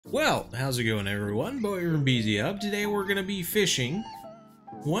Well, how's it going everyone? Boy from BZHub. Today we're going to be fishing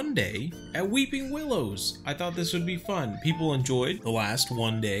one day at Weeping Willows. I thought this would be fun. People enjoyed the last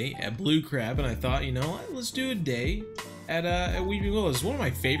one day at Blue Crab, and I thought, you know what, let's do a day at Weeping Willows. It's one of my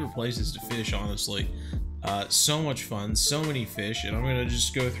favorite places to fish, honestly. So much fun, so many fish, and I'm going to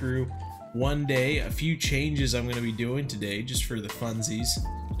just go through one day, a few changes I'm going to be doing today just for the funsies.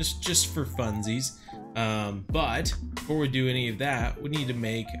 Just for funsies. But before we do any of that, we need to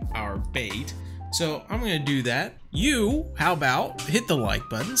make our bait. So I'm going to do that. You, how about hit the like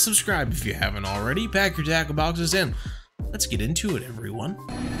button, subscribe if you haven't already, pack your tackle boxes in. Let's get into it, everyone.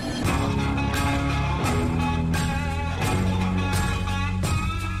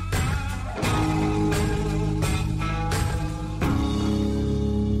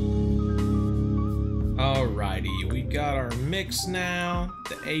 Alrighty, we got our mix now,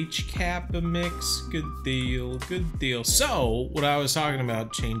 the H Kappa mix. Good deal, good deal. So, what I was talking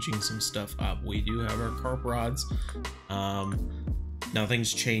about, changing some stuff up. We do have our carp rods.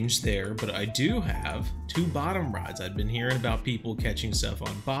 Nothing's changed there, but I do have two bottom rods. I've been hearing about people catching stuff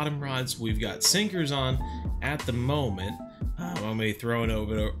on bottom rods. We've got sinkers on at the moment. I'm going to be throwing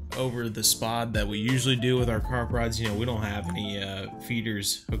over the spot that we usually do with our carp rods. You know, we don't have any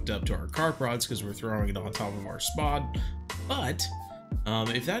feeders hooked up to our carp rods because we're throwing it on top of our spot. But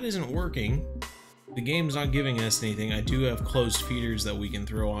if that isn't working, the game's not giving us anything. I do have closed feeders that we can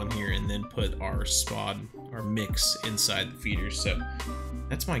throw on here and then put our spot, our mix inside the feeders. So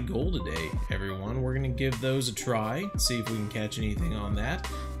that's my goal today, everyone. We're going to give those a try, see if we can catch anything on that.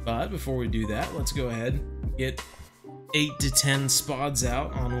 But before we do that, let's go ahead and get 8 to 10 spots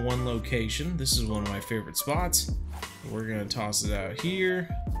out on one location. This is one of my favorite spots. We're gonna toss it out here,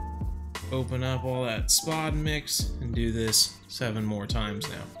 open up all that spot mix, and do this 7 more times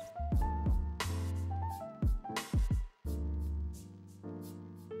now.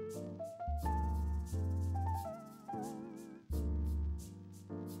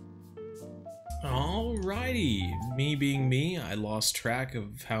 Alrighty, me being me, I lost track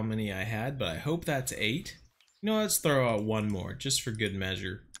of how many I had, but I hope that's 8. You know, let's throw out one more, just for good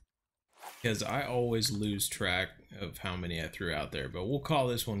measure. Because I always lose track of how many I threw out there, but we'll call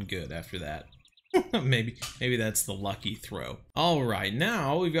this one good after that. maybe that's the lucky throw. Alright,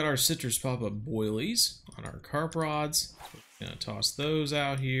 now we've got our citrus pop-up boilies on our carp rods. We're gonna toss those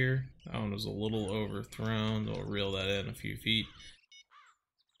out here. That one was a little overthrown. We'll reel that in a few feet.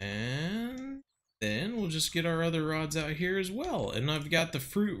 And then we'll just get our other rods out here as well. And I've got the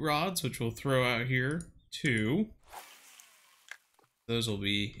fruit rods, which we'll throw out here too. Those will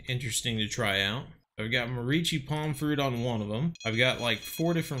be interesting to try out. I've got Morichi palm fruit on one of them. I've got like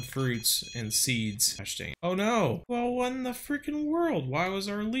 4 different fruits and seeds. Gosh dang. Oh no! Well, what in the freaking world? Why was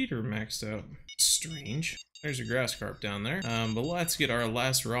our leader maxed out? Strange. There's a grass carp down there. But let's get our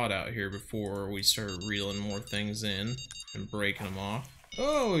last rod out here before we start reeling more things in and breaking them off.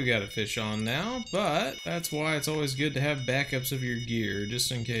 Oh, we got a fish on now, but that's why it's always good to have backups of your gear,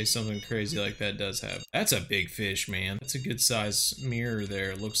 just in case something crazy like that does happen. That's a big fish, man. That's a good size mirror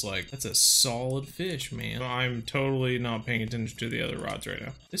there, it looks like. That's a solid fish, man. I'm totally not paying attention to the other rods right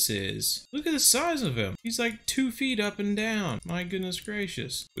now. Look at the size of him. He's like 2 feet up and down. My goodness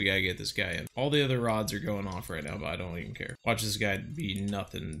gracious. We gotta get this guy in. All the other rods are going off right now, but I don't even care. Watch this guy be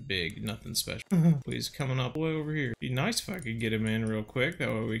nothing big, nothing special. He's coming up way over here. It'd be nice if I could get him in real quick. That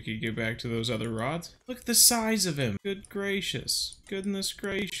way we could get back to those other rods. Look at the size of him. Good gracious. Goodness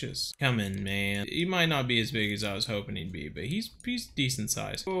gracious. Come in, man. He might not be as big as I was hoping he'd be, but he's decent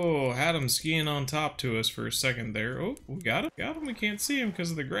size. Oh, had him skiing on top to us for a second there. Oh, we got him. Got him. We can't see him because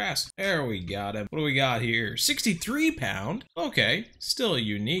of the grass. There we got him. What do we got here? 63 pound. Okay. Still a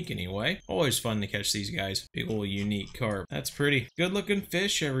unique anyway. Always fun to catch these guys. Big old unique carp. That's pretty. Good looking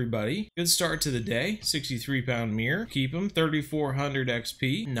fish, everybody. Good start to the day. 63 pound mirror. Keep him. 3,400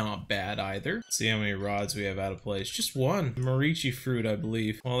 XP. Not bad either. Let's see how many rods we have out of place. Just one. Morichi fruit, I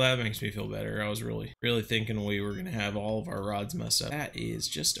believe. Well, that makes me feel better. I was really thinking we were gonna have all of our rods messed up. That is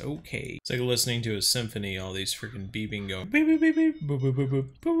just okay. It's like listening to a symphony, all these freaking beeping going. Beep, beep, beep, beep, boop, boop, boop, boop,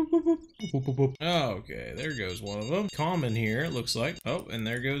 boop, boop, boop, boop, boop, boop. Okay, there goes one of them. Common here, it looks like. Oh, and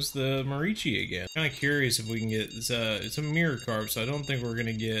there goes the Morichi again. Kind of curious if we can get, it's a mirror carp, so I don't think we're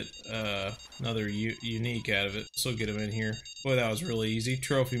gonna get another unique out of it. So get him in here. Boy, that was really easy.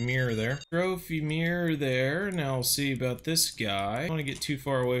 Trophy mirror there. Trophy mirror there. Now we'll see about this guy. I don't want to get too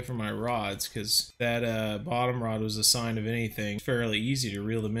far away from my rods because that bottom rod was a sign of anything. It's fairly easy to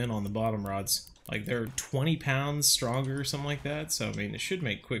reel them in on the bottom rods. Like they're 20 pounds stronger or something like that. So I mean, it should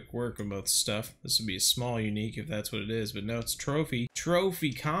make quick work of both stuff. This would be a small unique if that's what it is, but no, it's trophy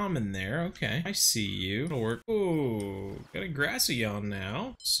common there. Okay, I see you. It'll work. Oh, got a grassy on now.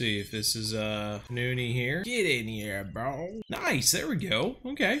 Let's see if this is Noonie here. Get in here, bro. Nice, there we go.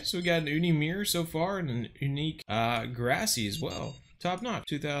 Okay, so we got an Uni mirror so far and an unique grassy as well. Top notch.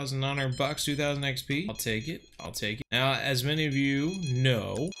 2,900 bucks, 2,000 XP. I'll take it. I'll take it. Now, as many of you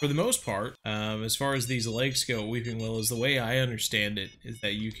know, for the most part, as far as these lakes go, Weeping Willows, the way I understand it is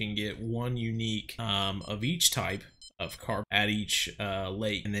that you can get one unique of each type of carp at each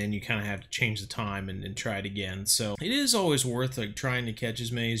lake, and then you kind of have to change the time and try it again. So it is always worth like trying to catch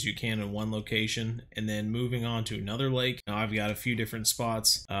as many as you can in one location and then moving on to another lake. Now I've got a few different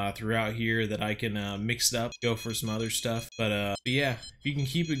spots throughout here that I can mix it up, go for some other stuff, but yeah, if you can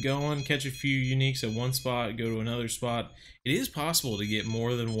keep it going, catch a few uniques at one spot, go to another spot, it is possible to get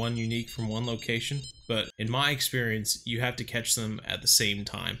more than one unique from one location. But in my experience, you have to catch them at the same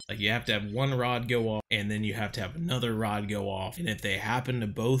time. Like you have to have one rod go off and then you have to have another rod go off. And if they happen to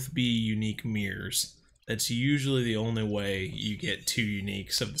both be unique mirrors, that's usually the only way you get two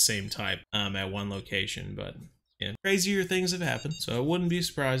uniques of the same type at one location. But yeah, crazier things have happened. So I wouldn't be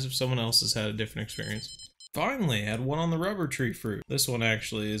surprised if someone else has had a different experience. Finally, had one on the rubber tree fruit. This one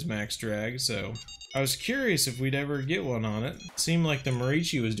actually is max drag, so I was curious if we'd ever get one on it. Seemed like the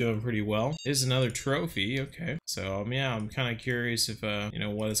Marichi was doing pretty well. Is another trophy, okay. So yeah, I'm kind of curious if you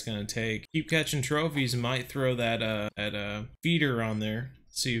know what it's gonna take. Keep catching trophies and might throw that feeder on there.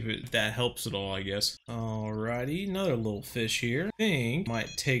 See if that helps at all, I guess. Alrighty, another little fish here. I think might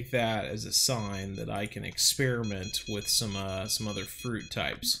take that as a sign that I can experiment with some other fruit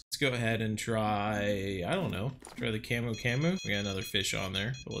types. Let's go ahead and try, I don't know, try the camo. We got another fish on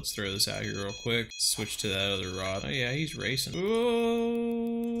there, but let's throw this out here real quick. Switch to that other rod. Oh yeah, he's racing.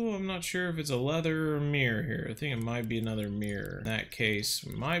 Oh, I'm not sure if it's a leather or a mirror here. I think it might be another mirror. In that case,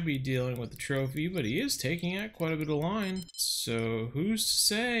 we might be dealing with the trophy, but he is taking out quite a bit of line. So who's to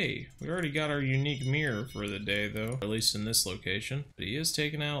say? We already got our unique mirror for the day though, or at least in this location. But he is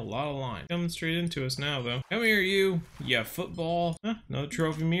taking out a lot of line. Coming straight into us now though. Come here, you. Yeah, football. Huh, another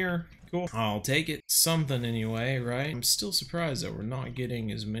trophy mirror. Cool. I'll take it. Something anyway, right? I'm still surprised that we're not getting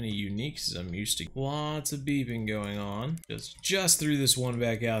as many uniques as I'm used to. Lots of beeping going on. Just threw this one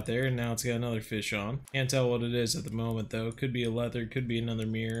back out there and now it's got another fish on. Can't tell what it is at the moment though. Could be a leather, could be another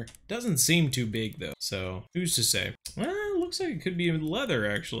mirror. Doesn't seem too big though. So who's to say? Well, it looks like it could be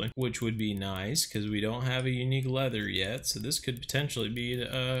leather actually, which would be nice because we don't have a unique leather yet. So this could potentially be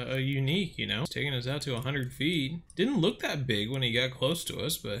a unique, you know? It's taking us out to 100 feet. Didn't look that big when he got close to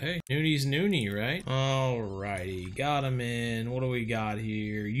us, but hey, Noonie's Noonie, right? Alrighty, got him in. What do we got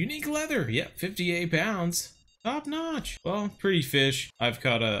here? Unique leather. Yep, 58 pounds. Top notch. Well, pretty fish. I've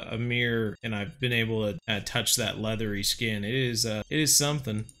caught a mirror and I've been able to touch that leathery skin. It is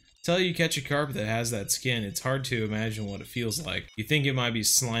something. Till you catch a carp that has that skin, it's hard to imagine what it feels like. You think it might be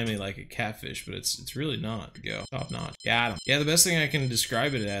slimy like a catfish, but it's really not. Go. Top notch. Got him. Yeah, the best thing I can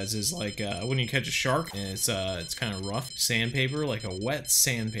describe it as is like when you catch a shark and it's kind of rough. Sandpaper, like a wet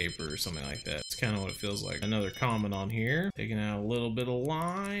sandpaper or something like that. It's kind of what it feels like. Another comment on here. Taking out a little bit of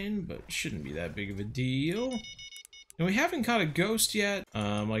line, but shouldn't be that big of a deal. And we haven't caught a ghost yet,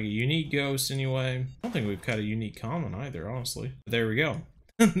 like a unique ghost anyway. I don't think we've caught a unique common either, honestly. But there we go.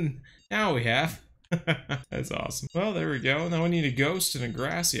 Now we have. That's awesome. Well, there we go. Now we need a ghost and a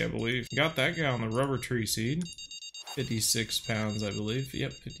grassy, I believe. Got that guy on the rubber tree seed. 56 pounds, I believe.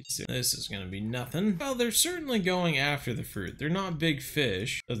 Yep, 56. This is gonna be nothing. Well, they're certainly going after the fruit. They're not big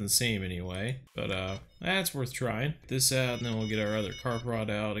fish. Doesn't seem anyway. But that's worth trying. This out, and then we'll get our other carp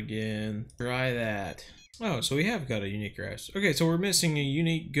rod out again. Try that. Oh, so we have got a unique grass. Okay, so we're missing a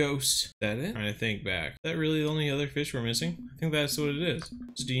unique ghost. Is that it? Trying to think back. Is that really the only other fish we're missing? I think that's what it is.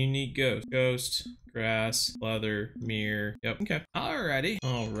 Just a unique ghost. Ghost, grass, leather, mirror. Yep. Okay. Alrighty.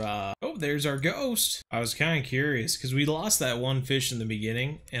 Alright. Oh, there's our ghost. I was kind of curious because we lost that one fish in the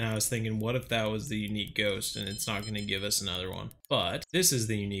beginning, and I was thinking, what if that was the unique ghost and it's not going to give us another one? But this is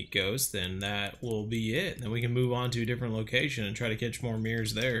the unique ghost, then that will be it. Then we can move on to a different location and try to catch more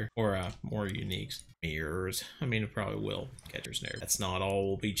mirrors there, or more uniques. Mirrors. I mean, it probably will. Catcher's nerve. That's not all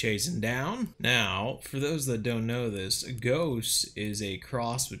we'll be chasing down. Now, for those that don't know this, a ghost is a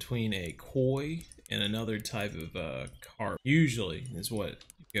cross between a koi and another type of carp. Usually is what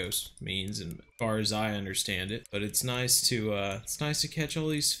ghost means, and as far as I understand it. But it's nice to catch all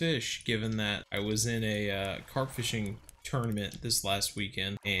these fish, given that I was in a carp fishing tournament this last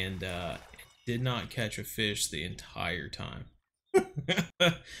weekend and did not catch a fish the entire time.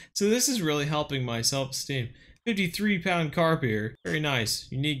 So this is really helping my self-esteem. 53-pound carp here. Very nice.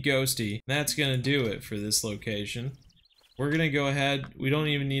 Unique ghosty. That's gonna do it for this location. We're gonna go ahead. We don't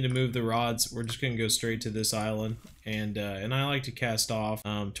even need to move the rods. We're just gonna go straight to this island, and I like to cast off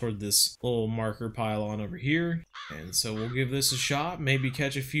toward this little marker pylon over here. And so we'll give this a shot. Maybe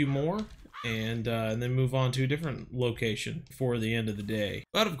catch a few more, and then move on to a different location before the end of the day.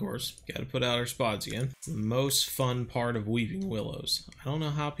 But of course, gotta put out our spots again. It's the most fun part of Weeping Willows. I don't know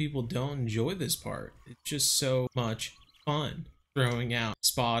how people don't enjoy this part. It's just so much fun. Throwing out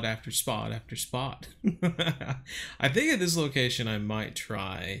spot after spot after spot. I think at this location I might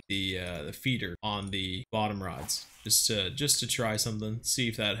try the feeder on the bottom rods, just to try something, see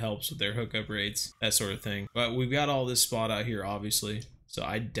if that helps with their hookup rates, that sort of thing. But we've got all this spot out here, obviously, so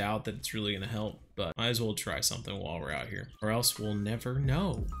I doubt that it's really gonna help. But might as well try something while we're out here, or else we'll never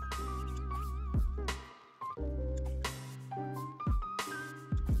know.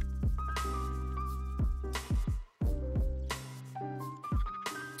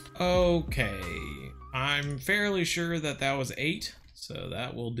 Okay, I'm fairly sure that that was 8, so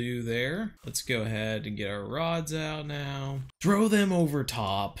that will do there. Let's go ahead and get our rods out now. Throw them over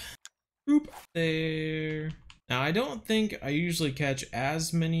top. Boop, there. Now, I don't think I usually catch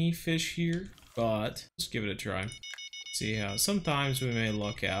as many fish here, but let's give it a try. See how sometimes we may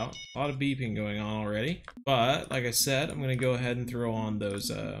luck out. A lot of beeping going on already, but like I said, I'm gonna go ahead and throw on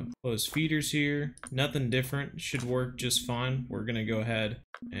those feeders here. Nothing different, should work just fine. We're gonna go ahead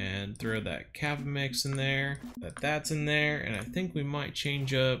and throw that Kappa mix in there. That's in there, and I think we might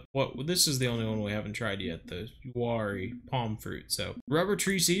change up what this is the only one we haven't tried yet, the Uwari palm fruit. So rubber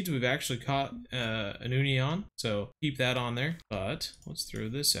tree seeds, we've actually caught an uni on, so keep that on there. But let's throw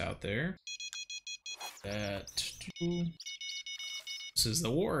this out there. This is the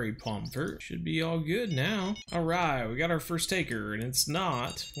Wari palm fruit. Should be all good now. All right, we got our first taker, and it's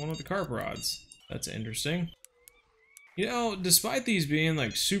not one of the carp rods. That's interesting. You know, despite these being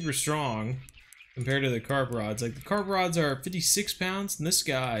like super strong compared to the carp rods, like the carp rods are 56 pounds, and this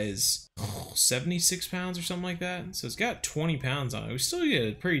guy is 76 pounds or something like that. So it's got 20 pounds on it. We still get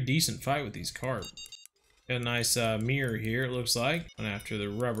a pretty decent fight with these carp. Got a nice mirror here, it looks like. And after the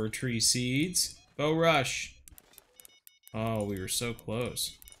rubber tree seeds. Bow rush. Oh, we were so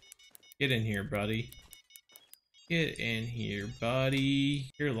close. Get in here, buddy. Get in here,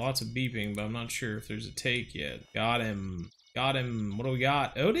 buddy. Hear lots of beeping, but I'm not sure if there's a take yet. Got him. Got him. What do we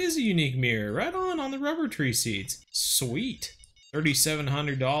got? Oh, it is a unique mirror. Right on the rubber tree seeds. Sweet.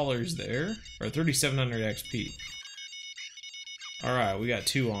 $3,700 there. Or 3,700 XP. Alright, we got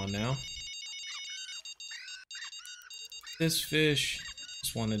 2 on now. This fish.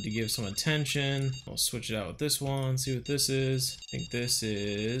 Just wanted to give some attention. I'll switch it out with this one, see what this is. I think this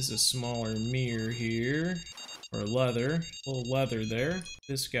is a smaller mirror here. Or leather. A little leather there.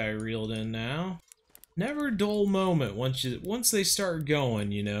 This guy reeled in now. Never a dull moment once they start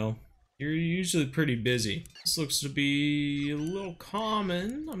going, you know. You're usually pretty busy. This looks to be a little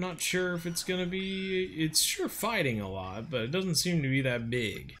common. I'm not sure if it's gonna be... It's sure fighting a lot, but it doesn't seem to be that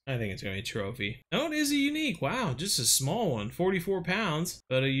big. I think it's gonna be a trophy. No, it is a unique. Wow, just a small one. 44 pounds.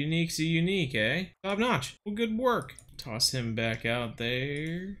 But a unique's a unique, eh? Top notch. Well, good work. Toss him back out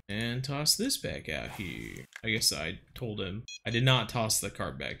there. And toss this back out here. I guess I told him. I did not toss the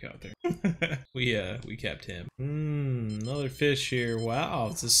carp back out there. we kept him. Another fish here. Wow,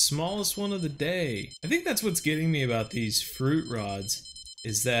 it's the smallest one of the day. I think that's what's getting me about these fruit rods.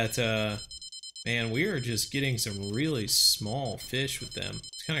 Is that, man, we are just getting some really small fish with them.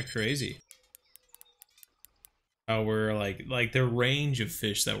 It's kind of crazy. How we're like the range of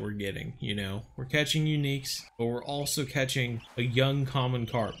fish that we're getting, you know. We're catching uniques, but we're also catching a young common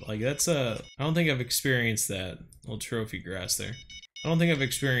carp. Like that's I don't think I've experienced that. Little trophy grass there. I don't think I've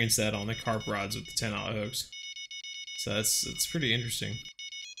experienced that on the carp rods with the 10-aught hooks. So that's pretty interesting.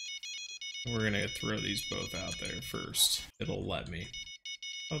 We're gonna throw these both out there first. It'll let me.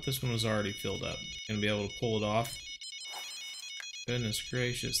 I thought this one was already filled up. Gonna be able to pull it off. Goodness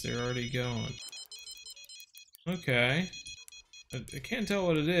gracious, they're already going. Okay. I can't tell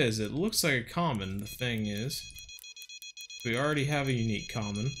what it is. It looks like a common, the thing is. We already have a unique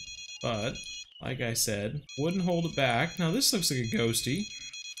common, but, like I said, wouldn't hold it back. Now this looks like a ghosty.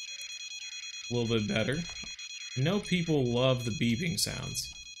 A little bit better. I know people love the beeping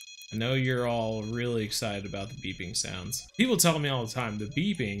sounds. I know you're all really excited about the beeping sounds. People tell me all the time the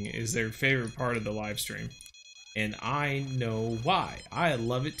beeping is their favorite part of the live stream. And I know why. I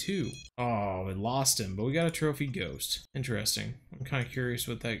love it too. Oh, we lost him, but we got a trophy ghost. Interesting. I'm kind of curious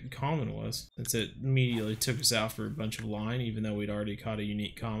what that common was, since it immediately took us out for a bunch of line, even though we'd already caught a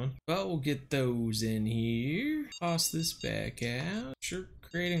unique common. But we'll get those in here. Toss this back out. Sure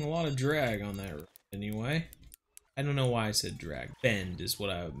creating a lot of drag on that anyway. I don't know why I said drag. Bend is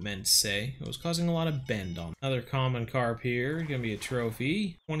what I meant to say. It was causing a lot of bend on. Another common carp here. Gonna be a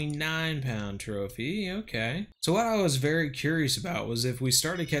trophy. 29-pound trophy. Okay. So what I was very curious about was if we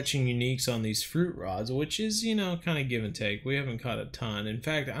started catching uniques on these fruit rods, which is, you know, kind of give and take. We haven't caught a ton. In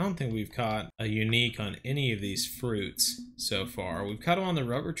fact, I don't think we've caught a unique on any of these fruits so far. We've caught them on the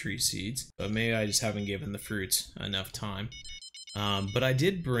rubber tree seeds, but maybe I just haven't given the fruits enough time. But I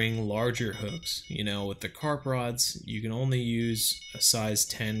did bring larger hooks. You know, with the carp rods, you can only use a size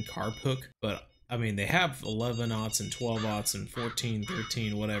 10 carp hook, but I mean, they have 11/0 and 12/0 and 14,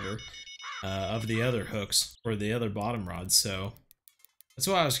 13, whatever, of the other hooks for the other bottom rods. So that's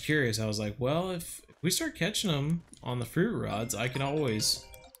why I was curious. I was like, well, if we start catching them on the fruit rods, I can always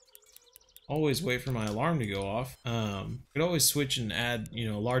wait for my alarm to go off. Could always switch and add, you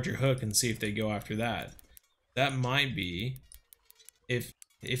know, a larger hook and see if they go after that. That might be,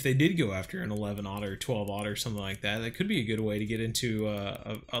 if they did go after an 11/0 or 12/0 or something like that, that could be a good way to get into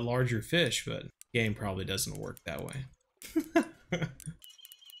a larger fish, but game probably doesn't work that way.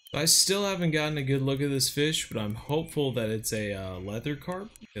 I still haven't gotten a good look at this fish, but I'm hopeful that it's a leather carp,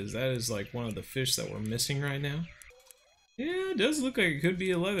 because that is like one of the fish that we're missing right now. Yeah, it does look like it could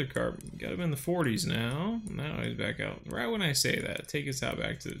be a leather carp. Got him in the 40s now. Now he's back out. Right when I say that, take us out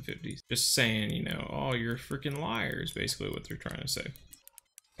back to the 50s. Just saying, you know, oh, you're a freaking liar is basically what they're trying to say.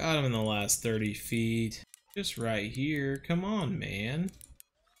 Got him in the last 30 feet. Just right here. Come on, man.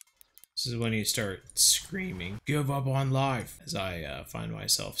 This is when you start screaming, give up on life, as I find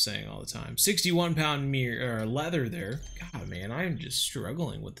myself saying all the time. 61-pound leather there. God, man, I'm just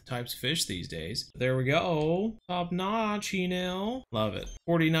struggling with the types of fish these days. There we go. Top notch, you know. Love it.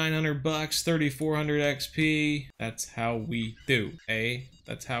 4,900 bucks, 3,400 XP. That's how we do, eh?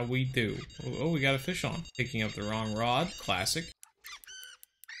 That's how we do. Oh, we got a fish on. Picking up the wrong rod. Classic.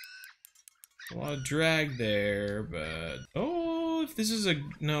 A lot of drag there, but... Oh, if this is a...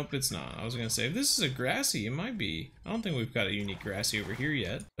 Nope, it's not. I was gonna say, if this is a grassy, it might be. I don't think we've got a unique grassy over here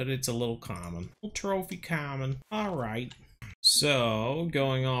yet, but it's a little common. A little trophy common. Alright. So,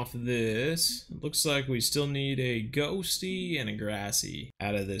 going off of this, it looks like we still need a ghosty and a grassy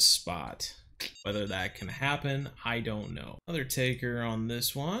out of this spot. Whether that can happen, I don't know. Another taker on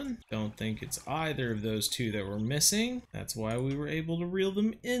this one. Don't think it's either of those two that we're missing. That's why we were able to reel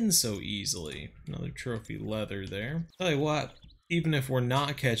them in so easily. Another trophy leather there. Tell you what, even if we're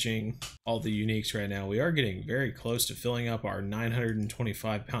not catching all the uniques right now, we are getting very close to filling up our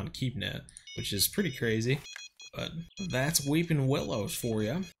 925-pound keep net, which is pretty crazy. But that's Weeping Willows for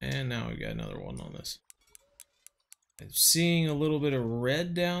you. And now we got another one on this. Seeing a little bit of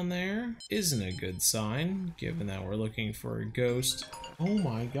red down there isn't a good sign, given that we're looking for a ghost. Oh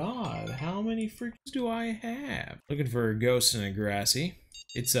my god, how many freaks do I have? Looking for a ghost and a grassy.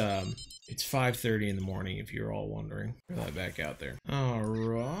 It's 5:30 in the morning, if you're all wondering. Throw that back out there.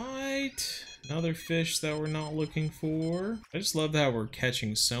 Alright, another fish that we're not looking for. I just love how we're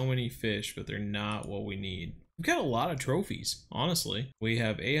catching so many fish, but they're not what we need. We've got a lot of trophies, honestly. We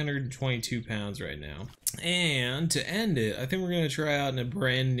have 822 pounds right now. And to end it, I think we're going to try out in a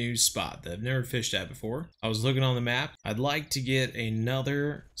brand new spot that I've never fished at before. I was looking on the map. I'd like to get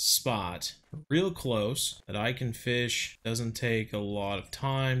another spot real close that I can fish. Doesn't take a lot of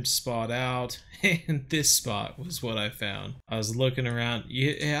time to spot out. And this spot was what I found. I was looking around.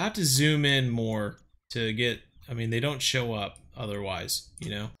 You have to zoom in more to get, I mean, they don't show up otherwise, you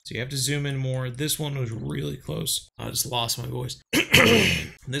know, so you have to zoom in more. This one was really close. I just lost my voice.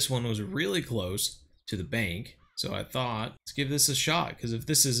 This one was really close to the bank, so I thought, let's give this a shot, because if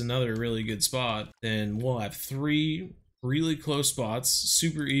this is another really good spot, then we'll have 3 really close spots,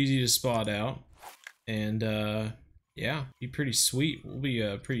 super easy to spot out, and yeah, be pretty sweet. We'll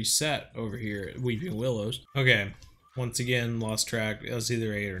be pretty set over here at Weeping Willows. Okay, once again, lost track. It was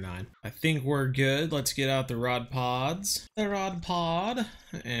either 8 or 9. I think we're good. Let's get out the rod pods. The rod pod.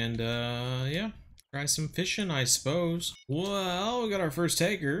 And, yeah. Try some fishing, I suppose. Well, we got our first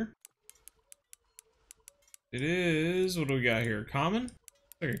taker. It is... What do we got here? Common?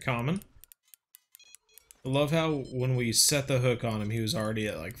 Like a common. I love how when we set the hook on him, he was already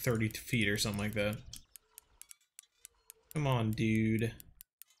at like 30 feet or something like that. Come on, dude.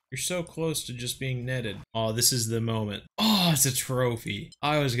 You're so close to just being netted. Oh, this is the moment. Oh, it's a trophy.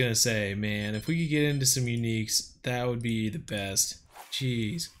 I was gonna say, man, if we could get into some uniques, that would be the best.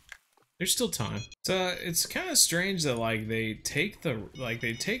 Jeez. There's still time. So it's kind of strange that like they take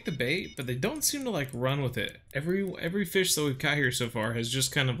the bait, but they don't seem to like run with it. Every fish that we've caught here so far has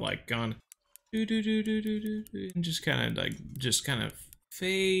just kind of like gone do do do do do do, and just kind of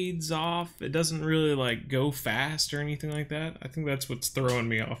fades off. It doesn't really like go fast or anything like that. I think that's what's throwing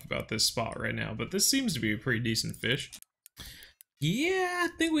me off about this spot right now, but this seems to be a pretty decent fish. Yeah, I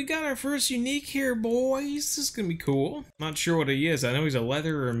think we got our first unique here, boys. This is gonna be cool. Not sure what he is. I know he's a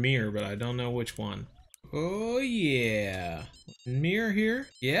leather or a mirror, but I don't know which one. Oh yeah, mirror here.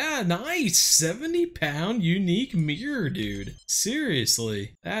 Yeah, nice, 70-pound unique mirror, dude.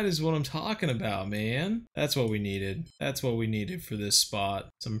 Seriously, that is what I'm talking about, man. That's what we needed. That's what we needed for this spot.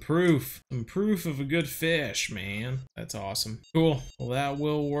 Some proof of a good fish, man. That's awesome. Cool. Well, that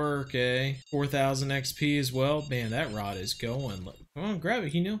will work, eh? 4,000 XP as well. Man, that rod is going. Come on, grab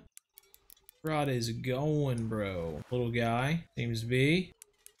it, Hino. Rod is going, bro. Little guy seems to be.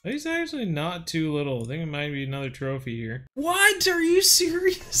 He's actually not too little. I think it might be another trophy here. What? Are you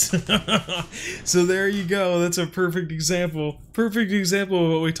serious? So there you go. That's a perfect example. Perfect example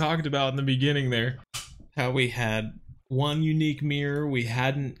of what we talked about in the beginning there. How we had one unique mirror we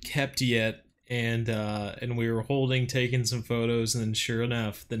hadn't kept yet, and we were holding, taking some photos, and then sure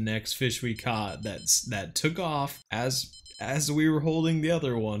enough, the next fish we caught that took off as we were holding the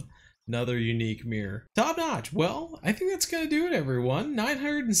other one. Another unique mirror. Top notch. Well, I think that's gonna do it, everyone.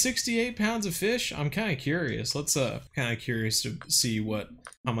 968 pounds of fish. I'm kind of curious. Let's kind of curious to see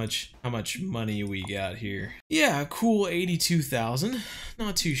how much money we got here. Yeah, cool 82,000.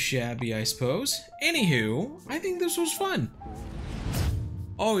 Not too shabby, I suppose. Anywho, I think this was fun.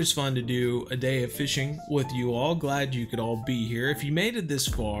 Always fun to do a day of fishing with you all. Glad you could all be here. If you made it this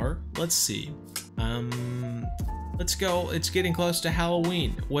far, let's see. Let's go. It's getting close to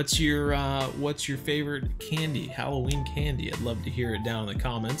Halloween. What's your favorite candy? Halloween candy. I'd love to hear it down in the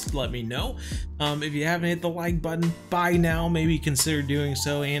comments. Let me know. If you haven't hit the like button by now, maybe consider doing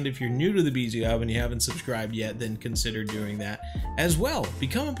so. And if you're new to the BZHub and you haven't subscribed yet, then consider doing that as well.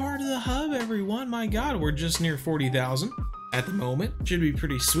 Become a part of the hub, everyone. My God, we're just near 40,000. At the moment. Should be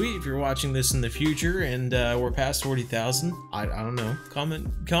pretty sweet if you're watching this in the future and we're past 40,000. I don't know. Comment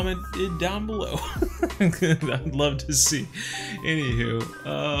it down below. I'd love to see.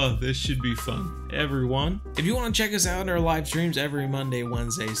 Anywho, this should be fun. Everyone, if you want to check us out in our live streams every Monday,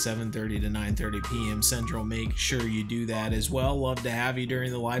 Wednesday, 7:30 to 9:30 p.m. Central, make sure you do that as well. Love to have you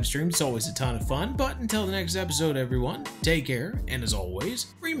during the live stream. It's always a ton of fun. But until the next episode, everyone, take care. And as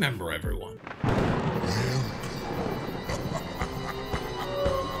always, remember, everyone.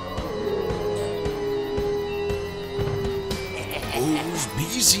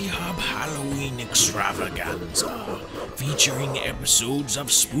 BZHub Halloween Extravaganza, featuring episodes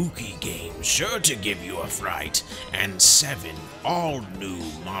of spooky games sure to give you a fright, and 7 all-new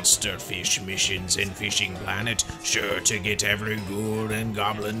monster fish missions in Fishing Planet sure to get every ghoul and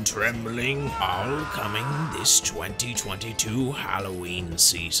goblin trembling, all coming this 2022 Halloween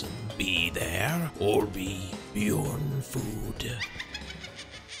season. Be there or be beyond food.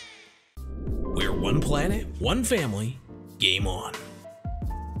 We're one planet, one family. Game on.